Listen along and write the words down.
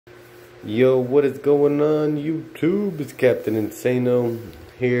Yo, what is going on YouTube? It's Captain Insano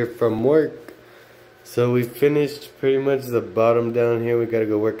here from work. So we finished pretty much the bottom down here. We gotta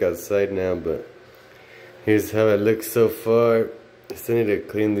go work outside now, but here's how it looks so far. I still need to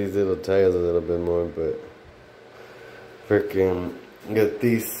clean these little tiles a little bit more, but freaking got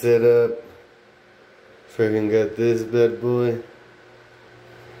these set up. Freaking got this bad boy.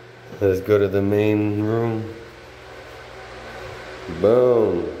 Let's go to the main room.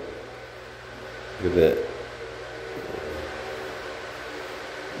 Boom. Look at that.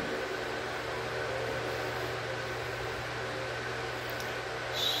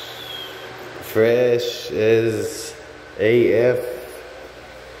 Fresh as AF.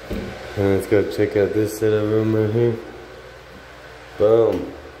 And let's go check out this little room right here.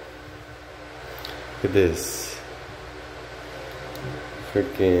 Boom. Look at this.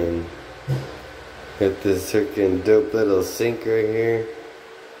 Freaking got this freaking dope little sink right here.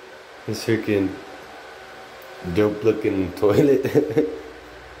 This freaking dope looking toilet.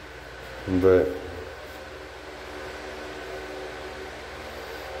 But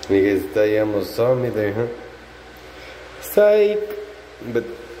you guys thought you almost saw me there, huh? Psych. But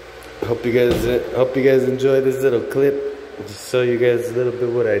hope you guys enjoy this little clip. Just show you guys a little bit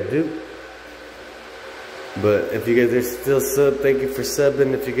what I do. But if you guys are still sub, thank you for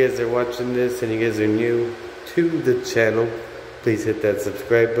subbing. If you guys are watching this and you guys are new to the channel, please hit that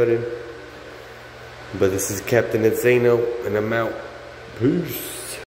subscribe button. But this is Captain Insano, and I'm out. Peace.